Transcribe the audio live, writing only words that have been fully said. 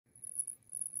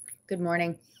Good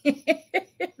morning. Good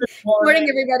Morning,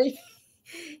 everybody.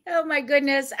 Oh my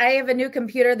goodness. I have a new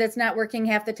computer that's not working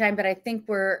half the time, but I think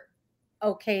we're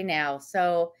okay now.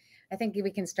 So I think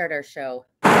we can start our show.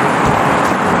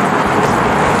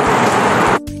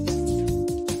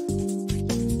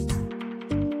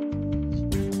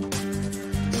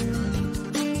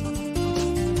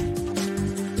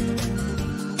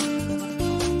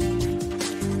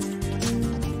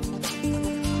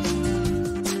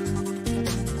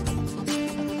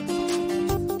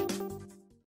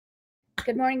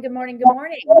 Good morning, good morning, good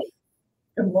morning.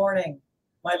 Good morning.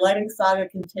 My lighting saga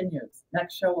continues.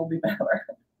 Next show will be better.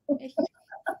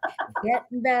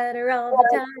 Getting better all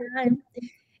the time.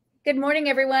 Good morning,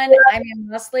 everyone. I'm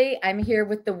Rossley. I'm here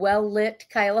with the well-lit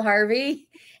Kyle Harvey,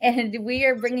 and we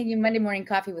are bringing you Monday Morning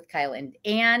Coffee with Kyle and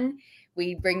Ann.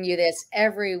 We bring you this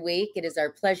every week. It is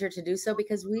our pleasure to do so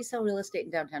because we sell real estate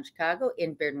in downtown Chicago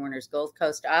in Baird Warner's Gold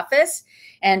Coast office,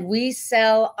 and we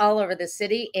sell all over the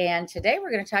city. And today we're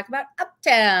going to talk about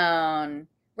Uptown.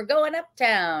 We're going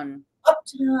Uptown.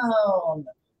 Uptown.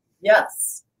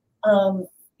 Yes. You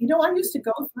know, I used to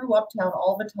go through Uptown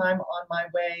all the time on my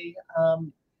way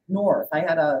north. I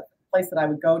had a place that I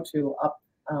would go to up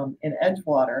in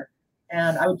Edgewater,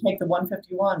 and I would take the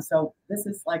 151. So this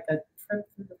is like a trip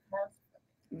through the past.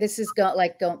 This is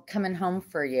coming home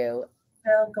for you.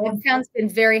 Yeah, Uptown's been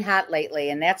very hot lately,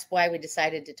 and that's why we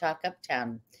decided to talk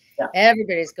Uptown. Yeah.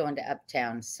 Everybody's going to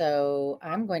Uptown. So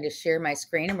I'm going to share my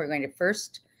screen, and we're going to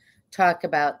first talk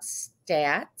about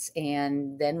stats,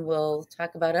 and then we'll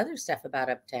talk about other stuff about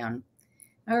Uptown.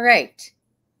 All right.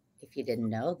 If you didn't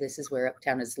know, this is where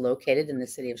Uptown is located in the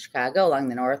city of Chicago along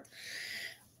the north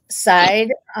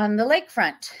side on the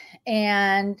lakefront.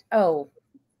 And,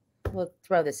 we'll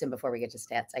throw this in before we get to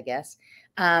stats, I guess.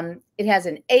 It has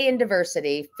an A in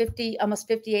diversity. Almost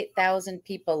 58,000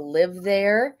 people live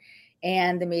there,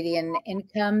 and the median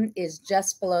income is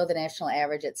just below the national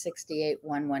average at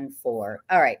 $68,114.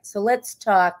 All right, so let's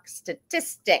talk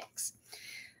statistics.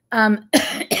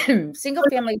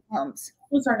 Single-family homes.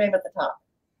 Who's our name at the top?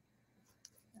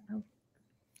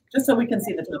 Just so we can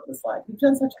see the top of the slide. You've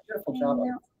done such a beautiful job.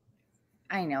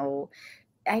 I know.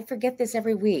 I forget this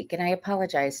every week, and I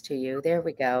apologize to you. There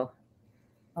we go.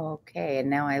 Okay, and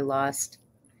now I lost.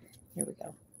 Here we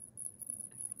go.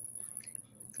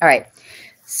 All right.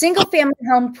 Single-family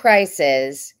home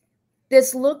prices.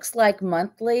 This looks like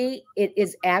monthly. It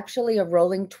is actually a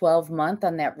rolling 12-month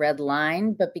on that red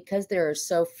line, but because there are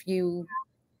so few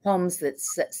homes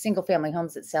single-family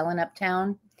homes that sell in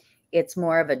Uptown, it's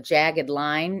more of a jagged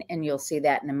line, and you'll see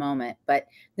that in a moment. But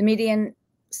the median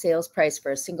sales price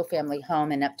for a single-family home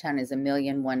in Uptown is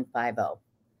 $1,150,000.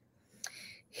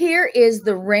 Here is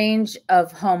the range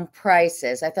of home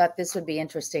prices. I thought this would be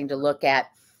interesting to look at.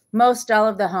 Most all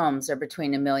of the homes are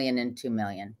between $1 million and $2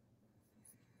 million.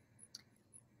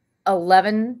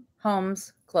 11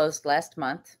 homes closed last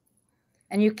month,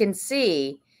 and you can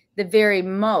see the very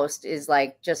most is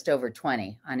like just over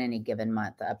 20 on any given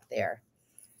month up there.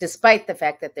 Despite the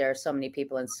fact that there are so many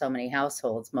people in so many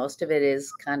households, most of it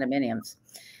is condominiums.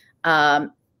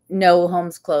 No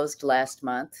homes closed last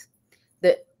month.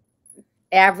 The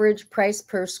average price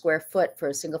per square foot for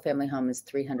a single-family home is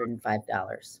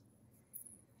 $305.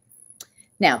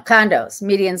 Now, condos,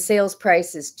 median sales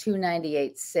price is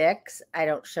 $298,600. I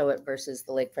don't show it versus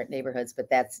the lakefront neighborhoods, but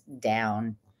that's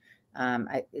down.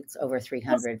 It's over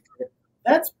 $300.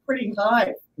 That's pretty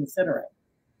high considering.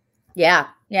 Yeah.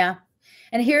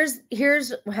 And here's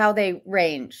how they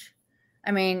range.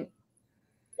 I mean,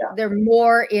 they're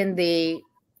more in the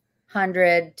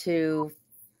 100 to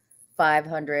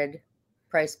 500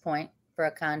 price point for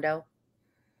a condo.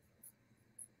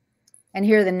 And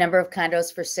here are the number of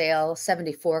condos for sale.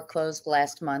 74 closed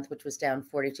last month, which was down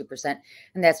 42%.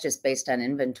 And that's just based on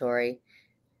inventory.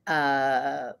 Wait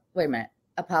a minute.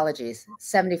 Apologies.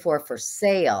 74 for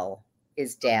sale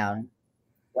is down.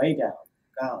 Way down.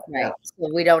 Oh, right. Yeah. So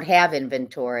we don't have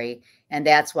inventory, and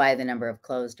that's why the number of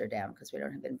closed are down, because we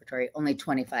don't have inventory. Only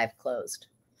 25 closed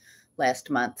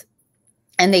last month.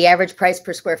 And the average price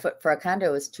per square foot for a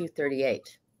condo is $238.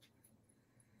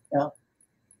 Yeah.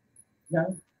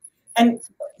 And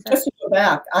just to go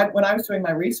back, when I was doing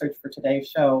my research for today's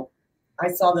show, I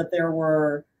saw that there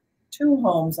were 2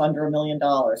 homes under $1 million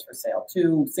for sale,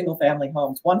 2 single-family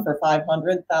homes, one for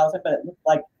 $500,000, but it looked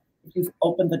like if you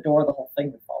opened the door, the whole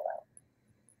thing would fall down.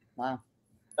 Wow.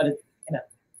 But it,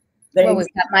 well, we've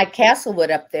got my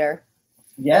Castlewood up there.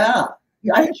 Yeah.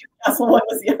 I think Castlewood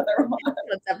was the other one.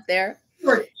 What's up there?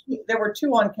 There were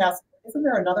 2 on Castlewood. Isn't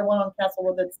there another one on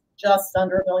Castlewood that's just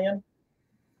under $1 million?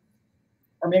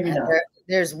 Or maybe not.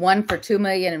 There's one for $2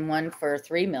 million and one for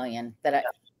 $3 million that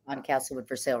on Castlewood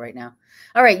for sale right now.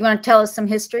 All right, you want to tell us some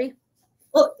history?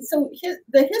 Well, so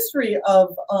the history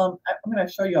of, I'm going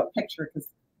to show you a picture because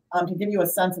to give you a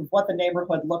sense of what the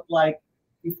neighborhood looked like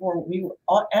before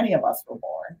any of us were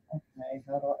born. Okay,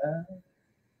 got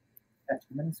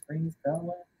too many screens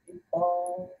going.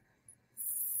 People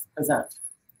present.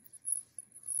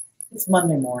 It's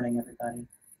Monday morning, everybody.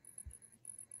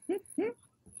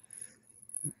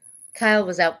 Kyle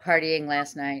was out partying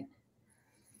last night.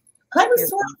 I was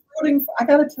sort of rooting. I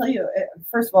got to tell you,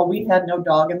 first of all, we had no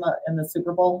dog in the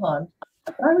Super Bowl hunt,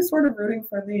 but I was sort of rooting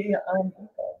for the Eagles.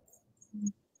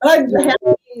 But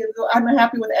I'm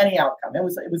happy with any outcome. It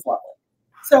was lovely.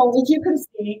 So as you can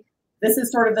see, this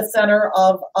is sort of the center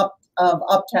of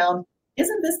Uptown.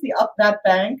 Isn't this that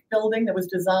bank building that was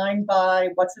designed by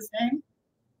what's his name?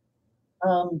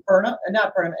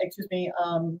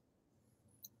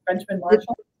 Benjamin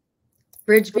Marshall.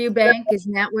 Bridgeview Bank,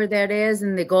 isn't that where that is?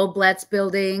 And the Goldblatt's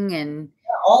building and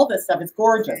all this stuff. It's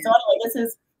gorgeous. So anyway, this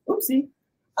is, oopsie,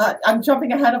 I'm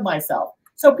jumping ahead of myself.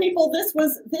 So people, I'm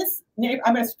going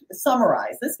to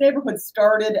summarize. This neighborhood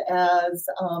started as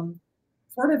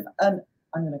sort of I'm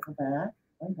going to go back.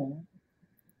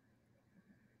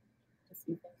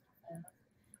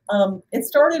 It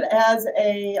started as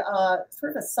a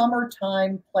sort of a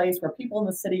summertime place where people in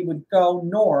the city would go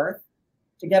north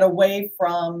to get away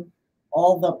from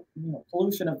all the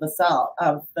pollution of the south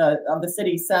of the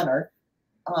city center.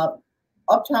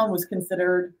 Uptown was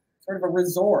considered sort of a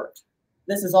resort.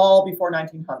 This is all before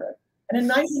 1900. And in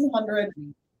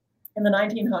the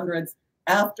 1900s,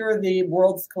 after the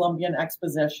World's Columbian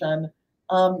Exposition,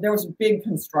 there was a big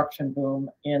construction boom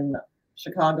in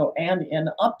Chicago and in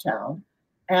Uptown.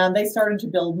 And they started to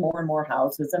build more and more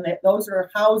houses. And those are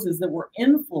houses that were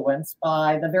influenced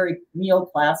by the very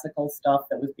neoclassical stuff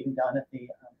that was being done at the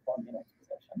Columbian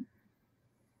Exposition.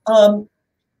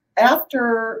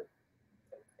 After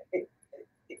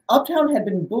Uptown had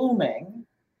been booming,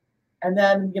 and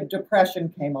then Depression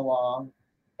came along,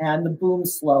 and the boom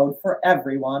slowed for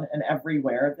everyone and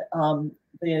everywhere.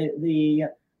 The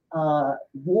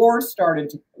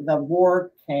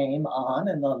war came on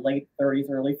in the late 30s,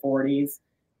 early 40s.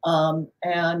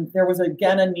 And there was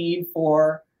again a need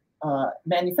for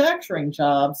manufacturing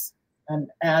jobs and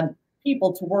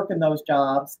people to work in those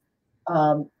jobs.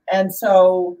 And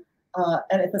so,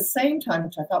 and at the same time,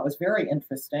 which I thought was very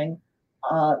interesting,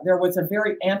 there was a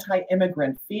very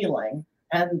anti-immigrant feeling,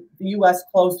 and the U.S.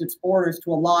 closed its borders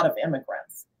to a lot of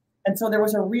immigrants. And so there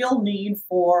was a real need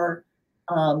for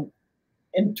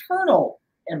internal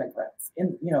immigrants,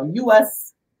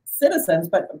 U.S. citizens,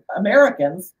 but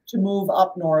Americans, to move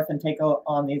up north and take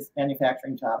on these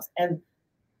manufacturing jobs. And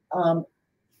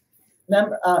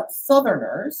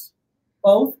Southerners,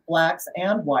 both blacks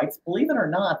and whites, believe it or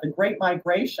not, the Great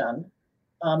Migration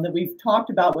that we've talked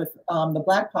about with the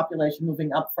black population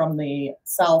moving up from the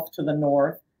south to the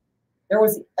north, there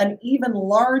was an even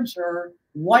larger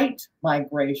white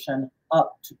migration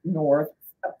up north,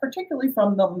 particularly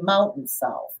from the mountain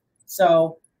south.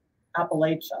 So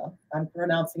Appalachia, I'm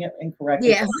pronouncing it incorrectly.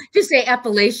 Yeah, just say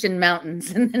Appalachian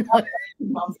Mountains. And then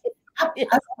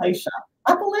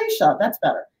Appalachia, that's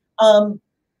better.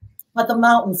 But the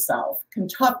mountain south,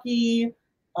 Kentucky,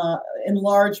 in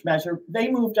large measure, they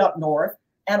moved up north.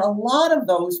 And a lot of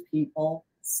those people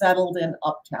settled in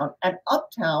Uptown. And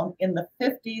Uptown in the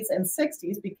 50s and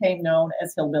 60s became known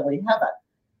as Hillbilly Heaven.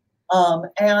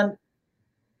 And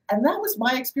that was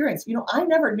my experience. I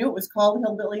never knew it was called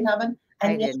Hillbilly Heaven.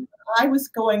 And yet I was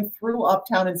going through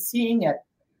Uptown and seeing it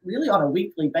really on a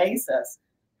weekly basis.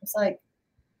 It's like,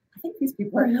 I think these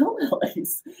people are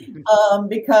hillbillies,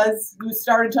 because you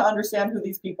started to understand who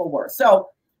these people were. So,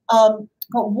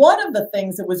 but one of the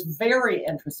things that was very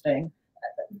interesting,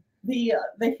 the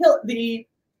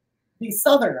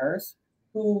Southerners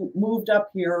who moved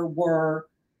up here were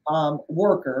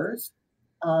workers.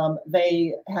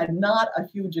 They had not a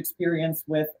huge experience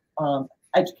with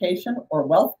education or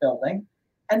wealth building,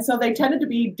 and so they tended to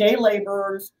be day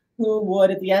laborers who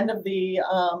would, at the end of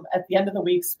the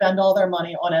week, spend all their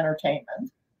money on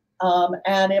entertainment.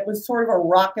 And it was sort of a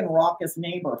rock and raucous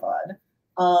neighborhood,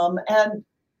 and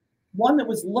one that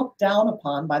was looked down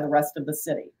upon by the rest of the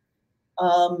city.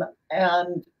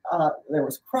 And there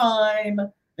was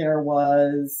crime, there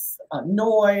was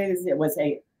noise.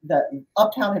 The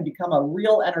Uptown had become a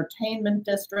real entertainment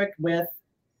district with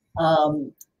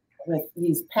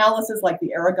these palaces like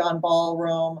the Aragon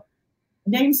Ballroom.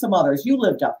 Name some others. You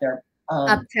lived up there.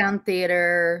 Uptown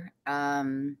Theater.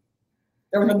 There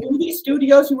were the movie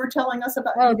studios you were telling us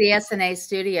about. Oh, the S&A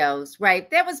Studios, right?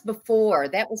 That was before.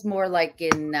 That was more like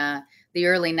in the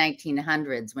early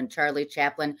 1900s when Charlie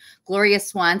Chaplin, Gloria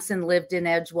Swanson lived in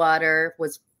Edgewater,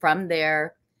 was from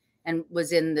there, and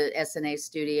was in the SNA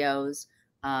studios.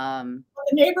 The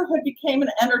neighborhood became an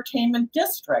entertainment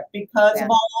district because Yeah.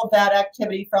 of all of that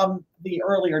activity from the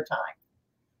earlier time.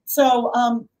 So,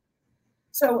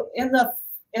 so in the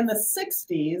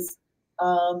 60s,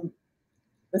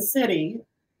 the city,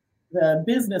 the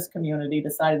business community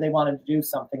decided they wanted to do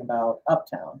something about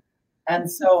Uptown,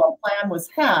 and so a plan was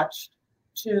hatched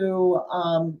to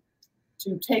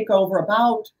take over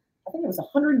about, I think it was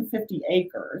 150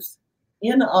 acres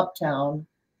in Uptown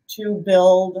to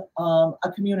build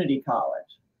a community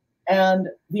college. And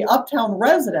the Uptown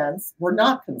residents were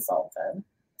not consulted,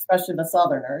 especially the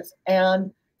Southerners.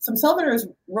 And some Southerners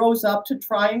rose up to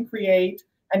try and create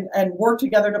and work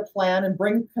together to plan and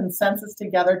bring consensus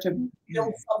together to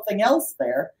build something else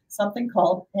there, something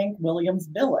called Hank Williams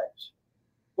Village,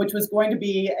 which was going to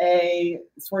be a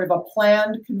sort of a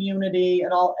planned community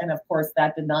and all. And of course,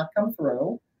 that did not come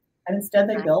through. And instead,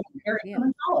 they built Harry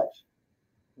College.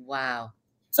 Wow.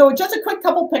 So just a quick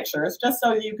couple pictures, just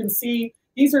so you can see.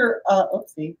 These are,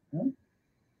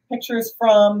 pictures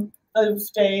from those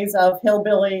days of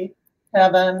hillbilly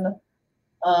heaven,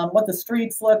 what the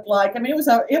streets looked like. I mean, it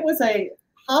was a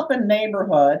hopping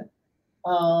neighborhood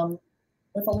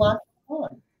with a lot going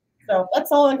on. So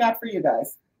that's all I got for you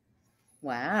guys.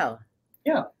 Wow.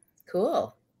 Yeah.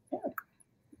 Cool. Yeah.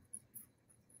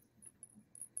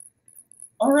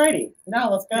 All righty.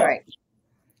 Now let's go.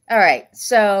 All right.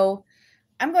 So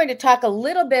I'm going to talk a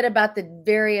little bit about the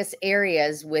various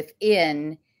areas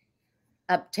within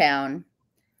Uptown.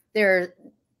 There are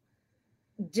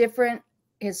different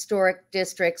historic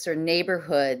districts or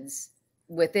neighborhoods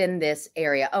within this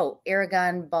area. Oh,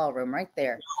 Aragon Ballroom right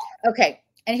there. Okay.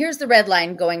 And here's the red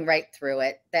line going right through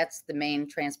it. That's the main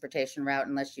transportation route,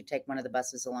 unless you take one of the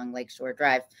buses along Lakeshore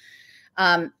Drive.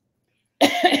 Boyna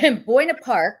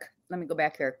Park, let me go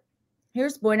back here.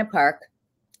 Here's Boyna Park,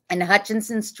 and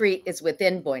Hutchinson Street is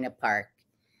within Boyna Park.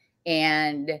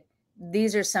 And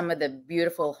these are some of the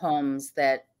beautiful homes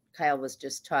that Kyle was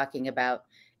just talking about.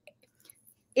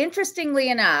 Interestingly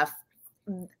enough,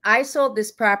 I sold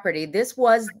this property. This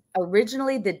was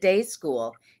originally the day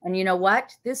school. And you know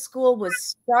what? This school was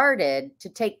started to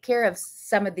take care of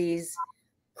some of these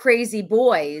crazy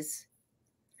boys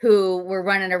who were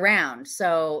running around.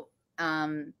 So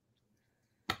then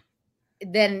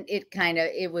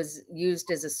it was used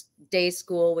as a day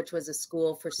school, which was a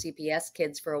school for CPS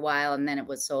kids for a while. And then it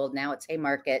was sold. Now it's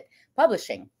Haymarket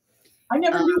Publishing. I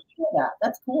never knew that.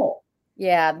 That's cool.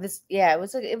 Yeah, it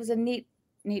was a neat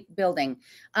building.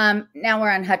 Now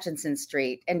we're on Hutchinson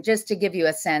Street, and just to give you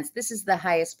a sense, this is the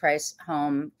highest price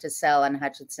home to sell on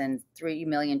Hutchinson,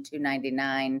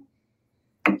 $3,299,000.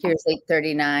 Here's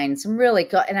 $839,000. Some really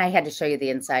cool, and I had to show you the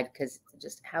inside because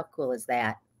just how cool is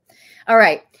that? All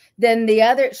right, then the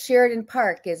other Sheridan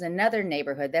Park is another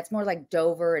neighborhood that's more like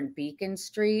Dover and Beacon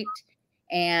Street.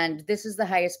 And this is the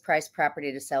highest priced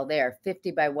property to sell there,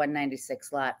 50 by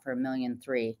 196 lot for $1.3 million.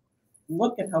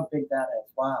 Look at how big that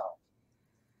is. Wow.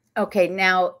 Okay,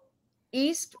 now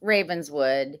East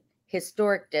Ravenswood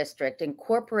Historic District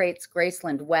incorporates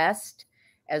Graceland West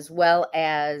as well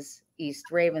as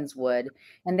East Ravenswood.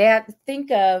 And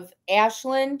think of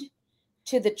Ashland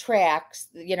to the tracks,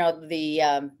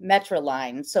 the Metro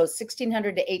line. So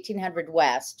 1600 to 1800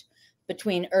 West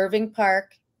between Irving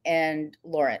Park and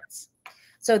Lawrence.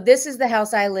 So this is the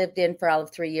house I lived in for all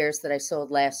of 3 years that I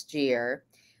sold last year.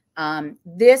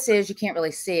 This is, you can't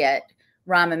really see it,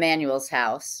 Rahm Emanuel's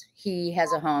house. He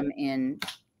has a home in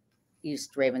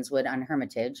East Ravenswood on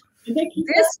Hermitage. Did they keep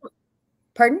that?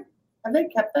 Pardon? Have they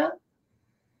kept that?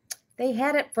 They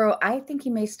had it I think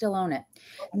he may still own it.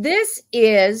 This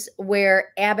is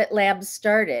where Abbott Labs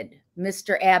started.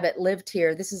 Mr. Abbott lived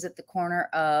here. This is at the corner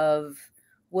of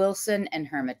Wilson and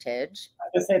Hermitage. I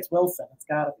just say it's Wilson. It's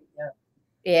got to be,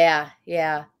 Yeah.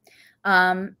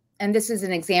 And this is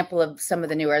an example of some of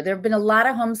the newer. There have been a lot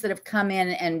of homes that have come in,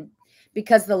 and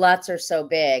because the lots are so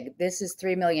big, this is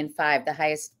 $3.5 million, the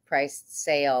highest priced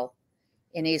sale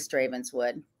in East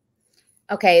Ravenswood.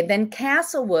 Okay, then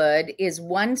Castlewood is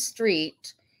one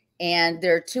street, and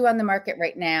there are two on the market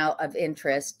right now of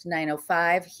interest,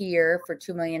 905 here for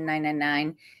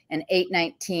 $2,999,000 and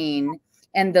 819.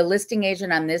 And the listing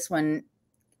agent on this one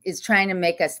is trying to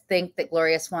make us think that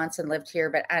Gloria Swanson lived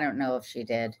here, but I don't know if she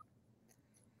did.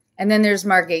 And then there's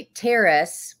Margate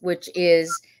Terrace, which is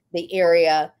the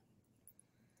area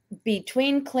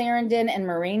between Clarendon and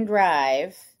Marine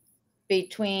Drive,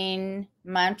 between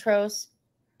Montrose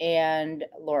and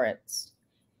Lawrence.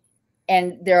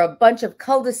 and there are a bunch of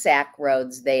cul-de-sac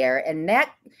roads there, and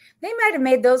that they might have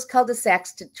made those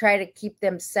cul-de-sacs to try to keep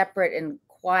them separate and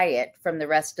quiet from the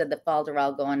rest of the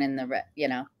Falderall going in the, you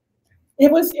know.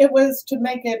 It was to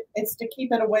make it, it's to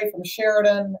keep it away from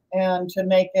Sheridan and to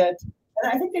make it,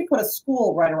 and I think they put a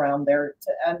school right around there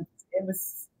and it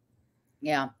was,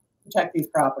 yeah, protect these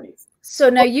properties. So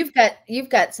now you've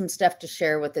got some stuff to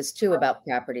share with us too about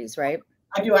properties, right?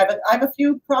 I do. I have a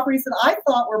few properties that I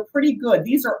thought were pretty good.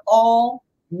 These are all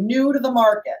new to the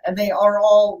market, and they are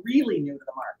all really new to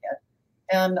the market.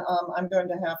 And I'm going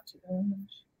to have to.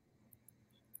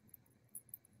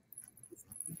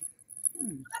 I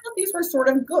thought these were sort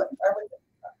of good.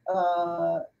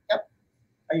 Yep.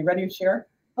 Are you ready to share?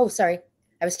 Oh, sorry.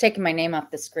 I was taking my name off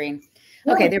the screen.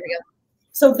 Okay, there we go.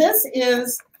 So this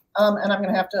is, and I'm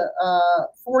going to have to,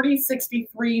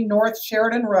 4063 North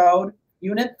Sheridan Road,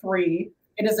 Unit 3.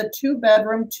 It is a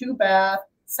 2-bedroom, 2-bath,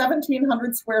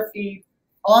 1,700 square feet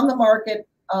on the market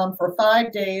for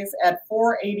 5 days at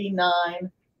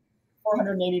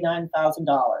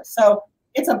 $489,000. So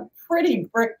it's a pretty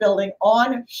brick building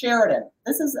on Sheridan.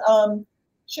 This is,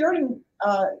 Sheridan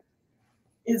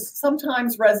is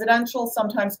sometimes residential,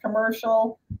 sometimes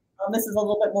commercial. This is a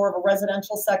little bit more of a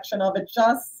residential section of it.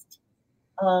 Just,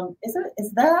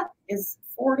 is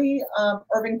 40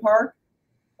 Irving Park?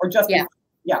 Or just, yeah,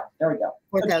 there we go.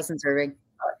 4,000 Irving.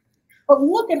 But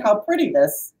look at how pretty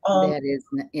this. That is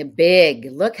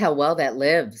big. Look how well that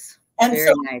lives. And very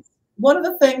so nice. One of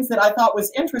the things that I thought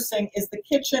was interesting is the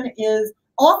kitchen is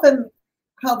often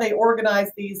how they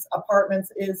organize these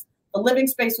apartments is the living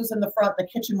space was in the front, the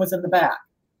kitchen was in the back.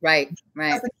 Right.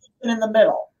 The kitchen in the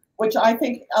middle, which I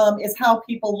think is how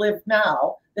people live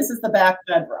now. This is the back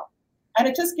bedroom. And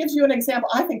it just gives you an example.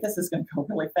 I think this is going to go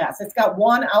really fast. It's got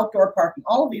 1 outdoor parking.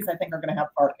 All of these, I think, are going to have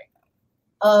parking.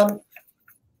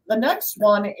 The next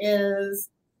one is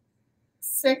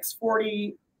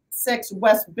 646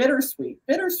 West Bittersweet.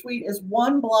 Bittersweet is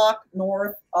 1 block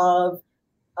north of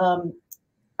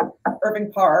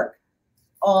Irving Park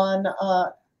on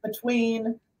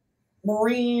between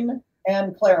Marine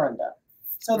and Clarendon.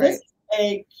 So this is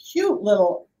a cute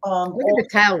little look at the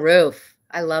tile roof.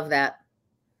 I love that.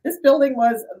 This building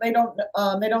was, they don't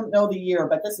know the year,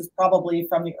 but this is probably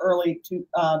from the early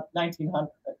 1900s.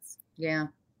 Yeah.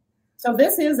 So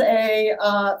this is a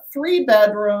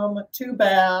 3-bedroom,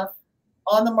 2-bath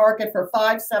on the market for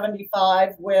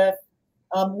 $575 with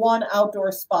 1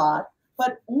 outdoor spot.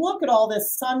 But look at all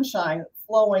this sunshine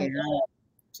flowing in,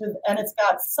 and it's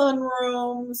got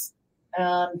sunrooms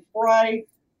and bright,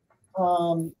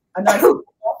 a nice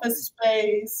office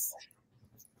space.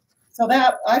 So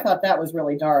that, I thought that was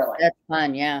really darling. That's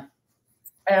fun, yeah.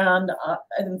 And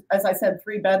as I said,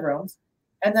 3 bedrooms.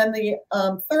 And then the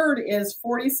third is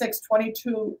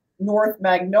 4622 North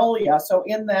Magnolia. So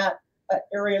in that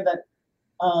area that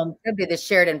could be the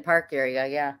Sheridan Park area,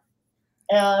 yeah.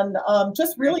 And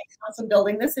just really awesome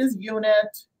building. This is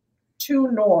Unit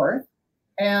 2 North,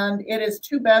 and it is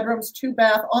 2 bedrooms,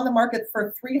 2-bath on the market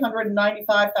for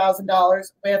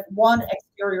 $395,000 with 1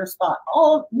 exterior spot.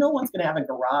 No one's going to have a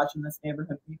garage in this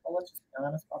neighborhood, people. Let's just be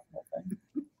honest about the whole thing.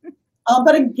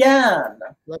 But again,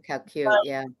 look how cute,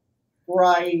 yeah.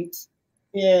 Bright,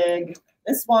 big.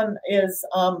 This one is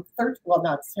well,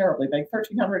 not terribly big,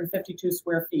 1,352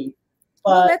 square feet.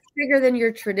 But well, that's bigger than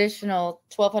your traditional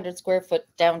 1,200 square foot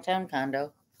downtown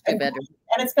condo. 2 bedrooms.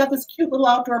 And it's got this cute little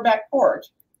outdoor back porch.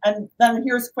 And then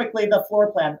here's quickly the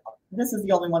floor plan. This is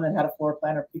the only one that had a floor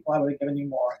plan, or people I would have given you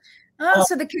more. Oh,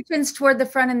 so the kitchen's toward the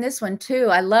front in this one too.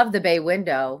 I love the bay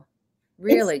window.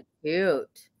 Really cute.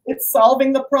 It's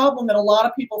solving the problem that a lot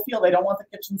of people feel. They don't want the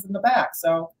kitchens in the back.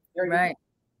 So there you go.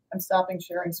 I'm stopping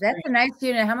sharing screen. That's a nice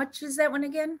unit. How much is that one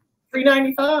again?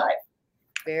 $395.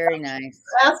 Very nice.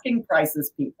 Asking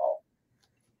prices, people.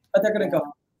 But they're going to go.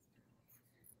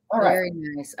 All right. Very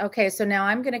nice. Okay, so now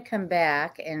I'm going to come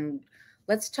back and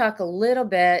let's talk a little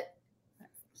bit.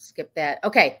 Skip that.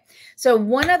 Okay, so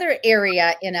one other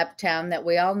area in Uptown that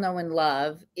we all know and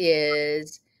love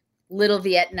is Little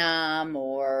Vietnam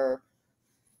or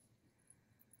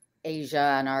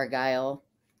Asia and Argyle.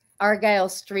 Argyle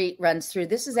Street runs through.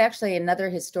 This is actually another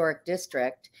historic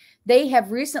district. They have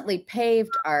recently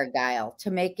paved Argyle to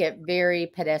make it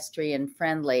very pedestrian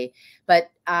friendly,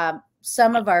 but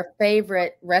some of our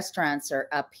favorite restaurants are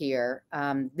up here.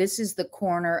 This is the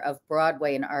corner of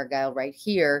Broadway and Argyle right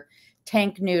here.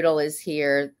 Tank Noodle is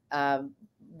here. A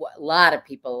lot of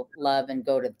people love and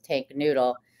go to the Tank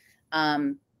Noodle.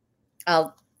 I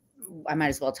might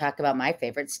as well talk about my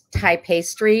favorites. Thai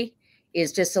Pastry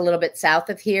is just a little bit south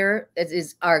of here. It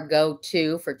is our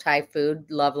go-to for Thai food.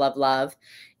 Love, love, love.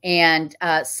 And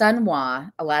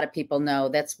Sunwa, a lot of people know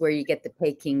that's where you get the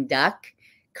Peking duck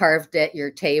carved at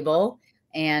your table.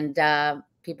 And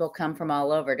people come from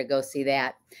all over to go see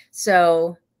that.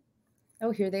 So,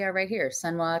 oh, here they are right here.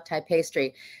 Sunwa Thai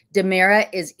pastry. Demera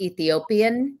is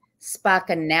Ethiopian.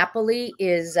 Spacca Napoli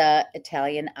is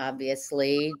Italian,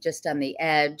 obviously, just on the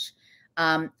edge.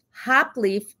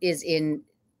 Hopleaf is in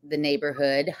the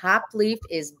neighborhood. Hopleaf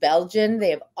is Belgian.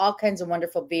 They have all kinds of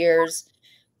wonderful beers.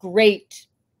 Great,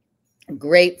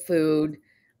 great food.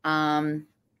 Why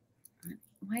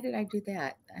did I do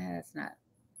that? That's not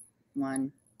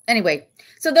one. Anyway,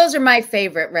 so those are my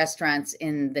favorite restaurants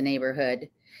in the neighborhood.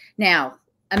 Now,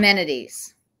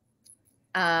 amenities.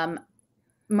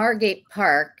 Margate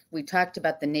Park, we talked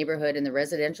about the neighborhood and the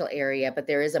residential area, but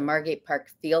there is a Margate Park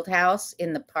field house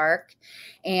in the park.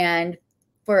 And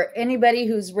for anybody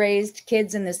who's raised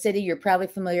kids in the city, you're probably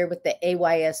familiar with the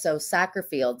AYSO soccer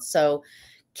fields. So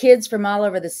kids from all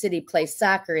over the city play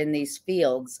soccer in these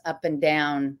fields up and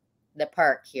down the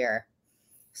park here.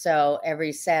 So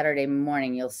every Saturday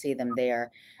morning, you'll see them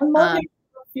there. And Margate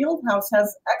field house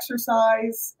has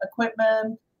exercise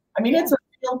equipment. I mean, it's a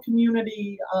real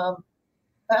community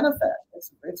benefit.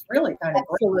 It's really kind of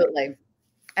great.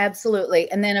 Absolutely.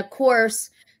 And then of course,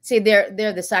 see they're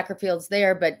the soccer fields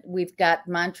there, but we've got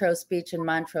Montrose Beach and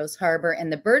Montrose Harbor and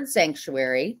the bird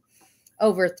sanctuary.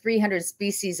 Over 300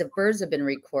 species of birds have been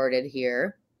recorded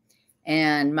here.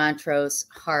 And Montrose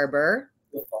Harbor,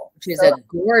 which is a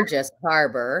gorgeous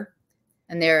harbor.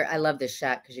 And there, I love this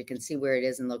shot because you can see where it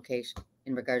is in location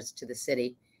in regards to the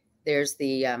city. There's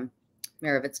the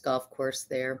Maravitz Golf Course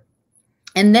there.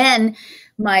 And then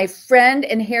my friend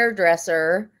and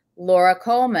hairdresser, Laura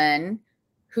Coleman,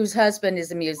 whose husband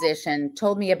is a musician,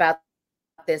 told me about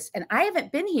this. And I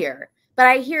haven't been here, but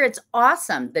I hear it's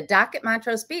awesome. The Dock at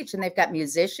Montrose Beach, and they've got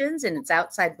musicians and it's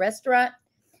outside restaurant,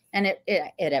 and it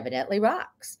evidently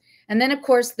rocks. And then, of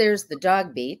course, there's the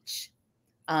dog beach.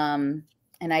 And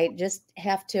I just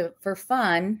have to, for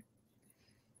fun,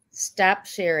 stop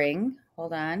sharing.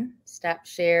 Hold on. Stop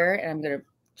share. And I'm going to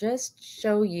just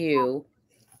show you.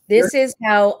 This is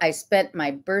how I spent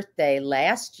my birthday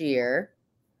last year.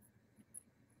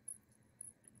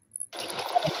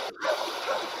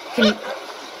 At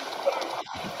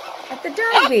the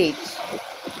dog beach.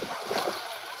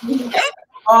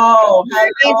 Oh,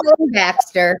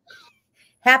 Baxter.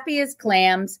 Happy as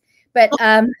clams. But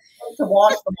to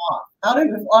wash them off. How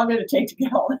long did it take to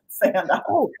get all that sand out?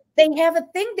 Oh, they have a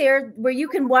thing there where you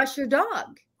can wash your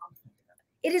dog.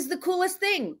 It is the coolest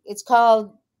thing. It's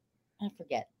called, I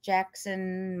forget,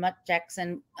 Mutt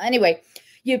Jackson. Anyway,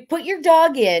 you put your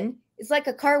dog in. It's like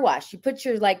a car wash. You put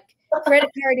your credit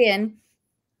card in,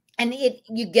 and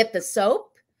you get the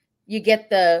soap, you get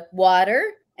the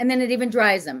water, and then it even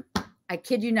dries them. I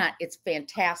kid you not. It's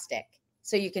fantastic.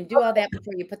 So you can do all that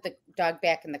before you put the dog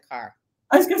back in the car.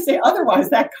 I was going to say, otherwise,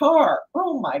 that car.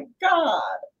 Oh, my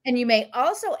God. And you may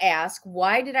also ask,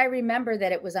 why did I remember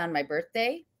that it was on my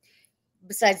birthday?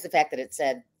 Besides the fact that it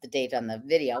said the date on the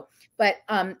video. But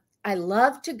I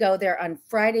love to go there on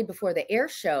Friday before the air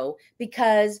show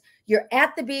because you're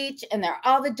at the beach and there are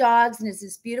all the dogs and it's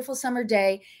this beautiful summer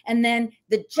day. And then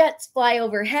the jets fly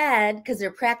overhead because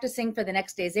they're practicing for the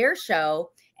next day's air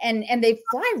show. And they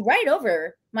fly right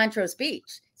over Montrose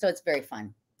Beach. So it's very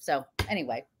fun. So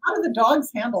anyway. How do the dogs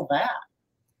handle that?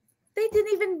 They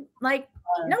didn't even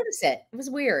notice it. It was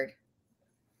weird.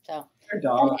 So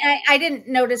I didn't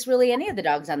notice really any of the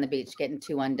dogs on the beach getting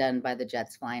too undone by the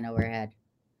jets flying overhead.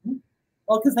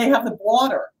 Well, because they have the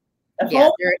water. At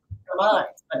home, their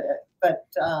minds, but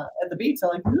at the beach,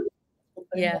 they're like,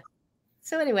 yeah.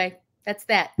 So anyway, that's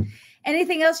that.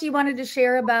 Anything else you wanted to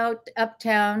share about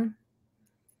Uptown?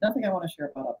 Nothing I want to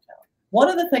share about Uptown. One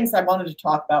of the things I wanted to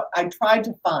talk about, I tried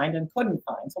to find and couldn't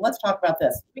find. So let's talk about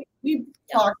this. We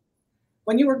talked,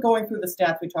 when you were going through the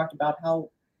stats, we talked about how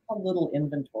little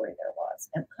inventory there was.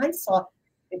 And I saw,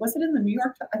 was it in the New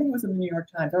York? I think it was in the New York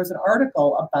Times. There was an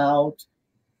article about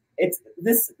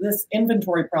this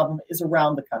inventory problem is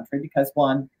around the country because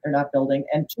one, they're not building,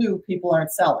 and two, people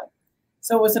aren't selling.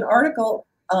 So it was an article,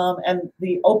 and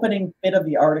the opening bit of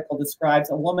the article describes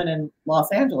a woman in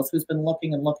Los Angeles who's been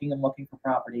looking and looking and looking for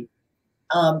property.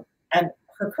 And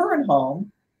her current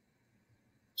home,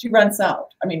 she rents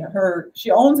out. I mean,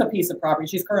 she owns a piece of property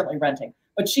she's currently renting,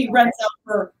 but she rents out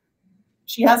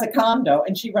she has a condo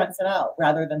and she rents it out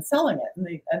rather than selling it. And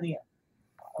the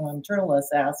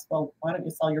journalist asked, well, why don't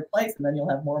you sell your place and then you'll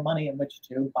have more money in which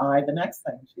to buy the next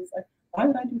thing? She's like, why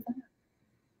would I do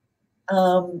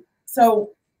that?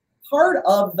 So part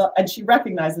of the, and she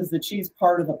recognizes that she's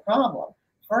part of the problem.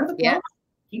 Part of the problem,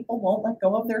 people won't let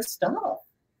go of their stuff.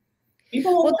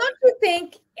 People won't. Well, don't you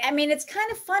think, I mean, it's kind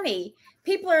of funny.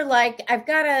 People are like, I've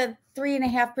got a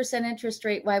 3.5% interest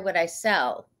rate. Why would I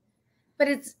sell? But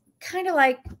it's kind of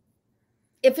like,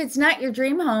 if it's not your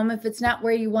dream home, if it's not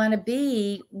where you want to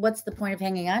be, what's the point of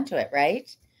hanging on to it,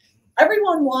 right?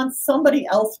 Everyone wants somebody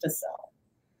else to sell.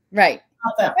 Right.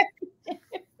 Not them.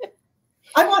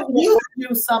 I want you to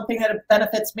do something that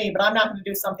benefits me, but I'm not going to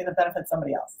do something that benefits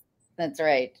somebody else. That's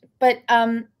right. But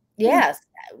yes,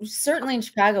 certainly in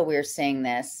Chicago, we're seeing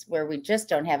this where we just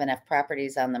don't have enough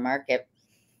properties on the market.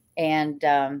 And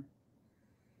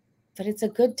but it's a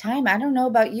good time. I don't know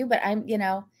about you, but I'm,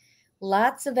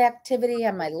 lots of activity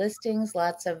on my listings,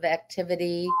 lots of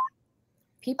activity.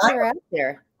 People are out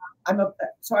there.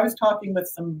 So I was talking with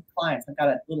some clients. I've got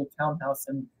a little townhouse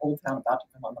in Old Town about to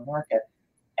come on the market,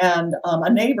 and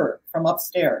a neighbor from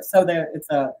upstairs. So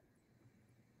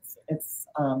it's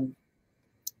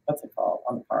what's it called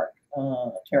on the park?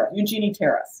 Terrace, Eugenie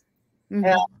Terrace. Mm-hmm.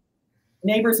 And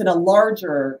neighbors in a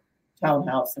larger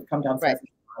townhouse have come downstairs.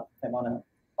 Right. They want to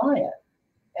buy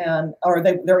it, or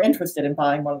they're interested in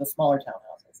buying one of the smaller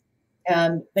townhouses.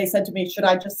 And they said to me, "Should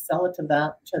I just sell it to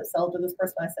them? Should I sell it to this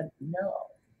person?" I said, "No."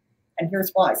 And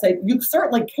here's why. I say, you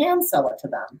certainly can sell it to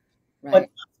them, right, but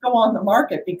let's go on the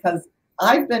market, because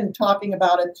I've been talking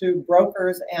about it to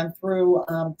brokers and through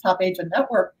Top Agent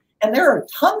Network, and there are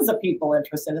tons of people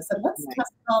interested. I said, let's test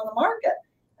it on the market.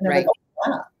 And they're like, oh,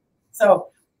 yeah. So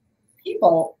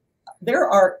there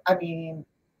are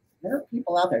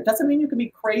people out there. It doesn't mean you can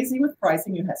be crazy with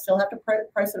pricing. You still have to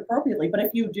price it appropriately. But if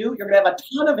you do, you're going to have a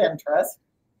ton of interest,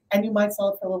 and you might sell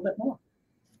it for a little bit more.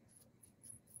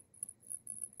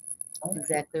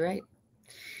 Exactly right.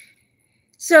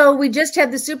 So we just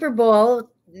had the Super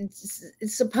Bowl.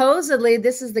 Supposedly,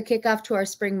 this is the kickoff to our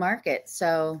spring market.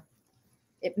 So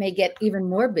it may get even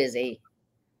more busy.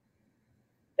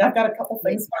 Yeah, I've got a couple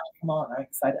things to come on. I'm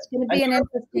excited. It's going to be an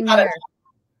interesting year.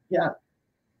 Yeah.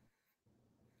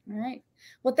 All right.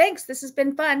 Well, thanks. This has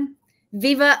been fun.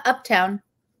 Viva Uptown.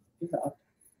 Viva Uptown.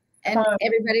 And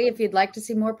everybody, if you'd like to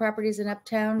see more properties in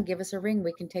Uptown, give us a ring.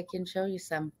 We can take you and show you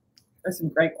some. There's some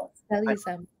great ones. Tell you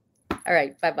some. All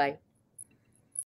right. Bye-bye.